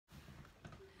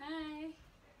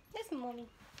mommy.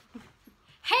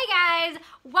 Hey guys,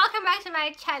 welcome back to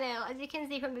my channel. As you can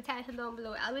see from the title down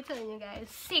below, I'll be telling you guys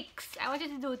 6. I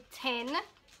wanted to do 10,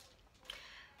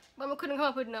 but I couldn't come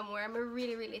up with no more. I'm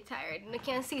really tired and I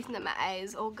can't see it in my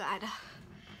eyes. Oh god.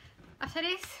 After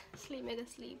this, sleep, mega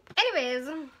sleep. Anyways,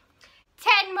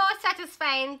 10 most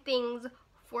satisfying things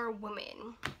for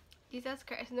women. Jesus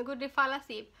Christ, no good to fall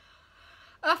asleep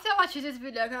after watching this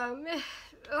video.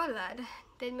 Oh lord,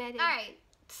 then me. Alright,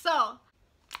 so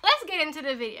let's get into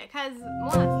the video because the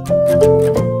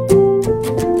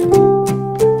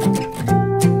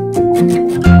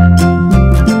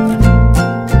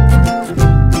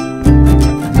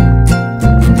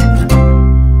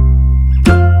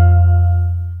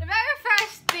very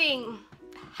first thing,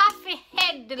 happy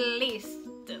head the list.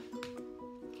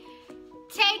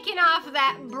 Taking off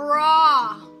that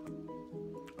bra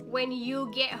when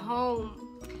you get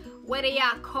home, whether you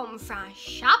come from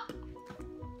shop,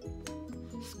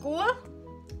 school,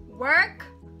 work,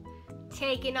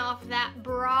 taking off that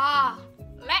bra.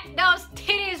 Let those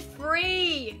titties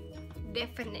free.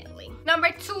 Definitely.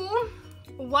 Number 2,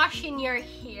 washing your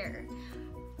hair.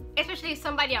 Especially if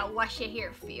somebody will wash your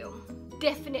hair for you.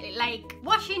 Definitely. Like,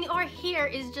 washing your hair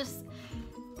is just,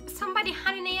 somebody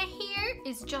handing in your hair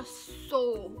is just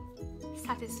so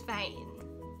satisfying.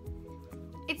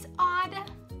 It's odd,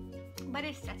 but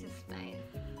it's satisfying.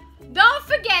 Don't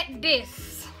forget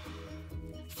this.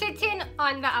 Sitting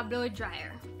under a blow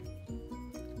dryer.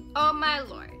 Oh my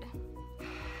lord.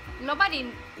 Nobody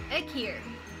like here.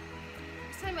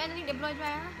 So underneath the blow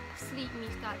dryer, sleep me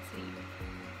start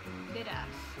sleep. Dead ass.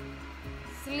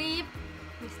 Sleep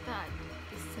me start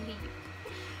to sleep.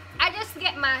 I just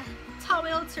get my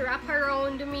towel to wrap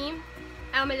around me.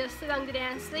 I'm gonna just sit down there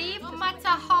and sleep. No matter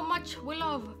how much we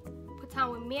love put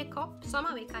on with makeup, some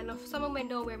of it kind of, some women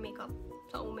don't wear makeup.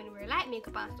 Some women wear light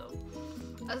makeup and stuff.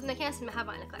 As I can see, I have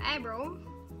a little eyebrow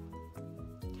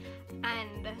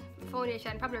and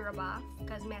foundation probably rub off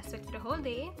because I sweat the whole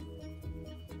day,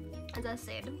 as I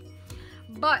said.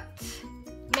 But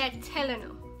me telling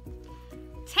you,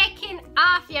 taking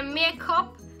off your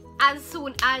makeup as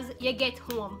soon as you get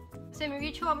home. So when I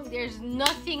reach home, there's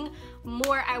nothing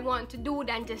more I want to do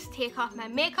than just take off my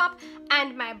makeup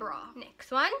and my bra.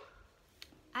 Next one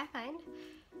I find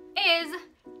is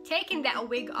taking that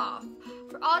wig off.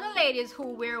 For all the ladies who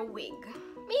wear a wig,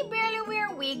 me barely wear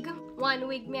a wig. One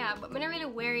wig me have, but I don't really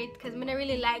wear it because I don't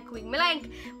really like wig. I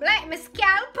like my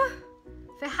scalp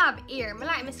to have hair. I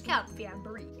like my scalp to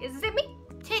breathe. You see me?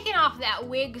 Taking off that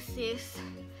wig, sis.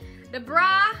 The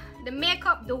bra, the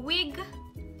makeup, the wig,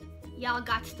 y'all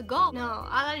got to go. No,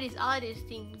 all of these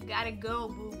things gotta go,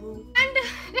 boo boo. And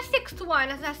the 6th one,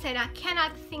 as I said, I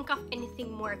cannot think of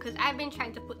anything more because I've been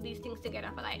trying to put these things together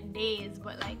for like days,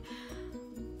 but like,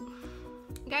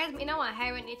 guys, me don't want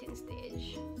hibernating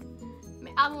stage.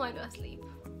 I don't want to go to sleep.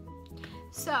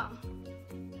 So,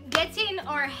 getting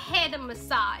our head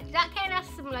massage. That kind of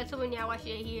similar to when you wash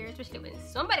your hair, especially when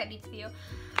somebody did to you.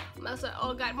 I was like,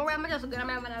 oh god, I'm just gonna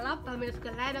have my lap, I'm just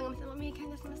gonna lie down and say, mommy, you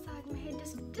can just massage my head,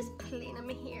 just playing on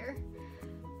my hair.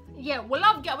 Yeah, we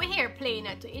love get my hair playing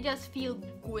it, it just feels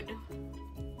good.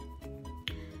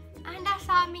 And that's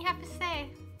all me have to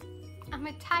say. I'm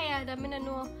tired, I don't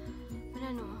know,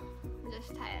 I'm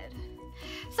just tired.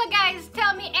 So guys,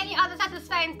 tell me any other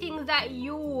satisfying things that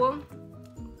you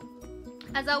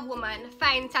as a woman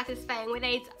find satisfying, whether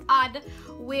it's odd,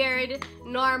 weird,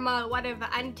 normal, whatever,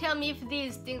 and tell me if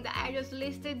these things that I just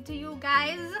listed to you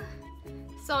guys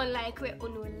sound like what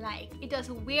you like. It is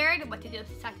weird, but it is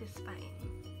satisfying.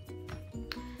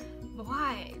 But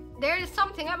why? There is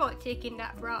something about taking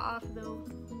that bra off though.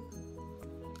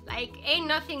 Like, ain't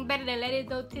nothing better than letting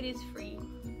those titties free.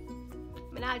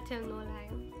 But I'll tell no lie.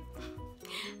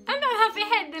 I'm not happy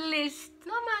head the list.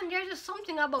 No man, there's just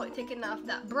something about taking off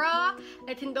that bra,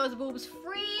 letting those boobs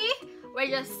free, where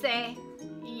you just say,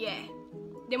 yeah,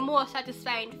 the more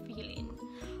satisfying feeling.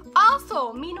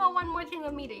 Also, me know one more thing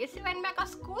with me. You see when I go to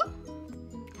school,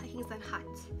 things are hot.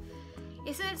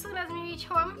 You see as soon as we reach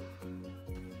home,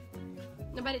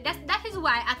 nobody. That is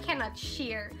why I cannot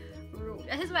share room.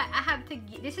 This is why I have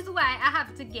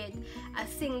to get a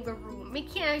single room. Me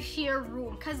can't share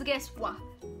room, cause guess what?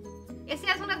 You see,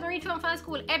 as soon as I reach home from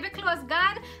school, every clothes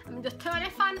gone, I'm just turning the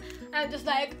fan, and I'm just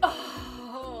like,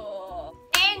 oh,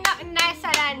 ain't nothing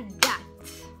nicer than that.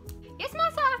 Yes,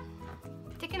 massa.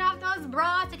 Taking off those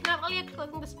bras, taking off all your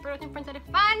clothes, and just put it in front of the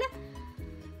fan.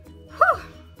 Whew.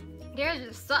 There's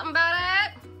just something about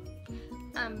it.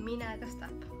 And me not gonna stop.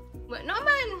 But no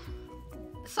man,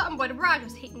 something about the bra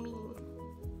just hit me.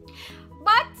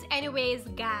 But anyways,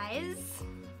 guys,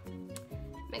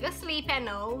 I'm gonna sleep, I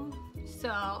know.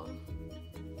 So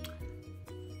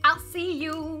I'll see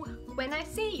you when I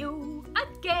see you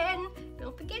again.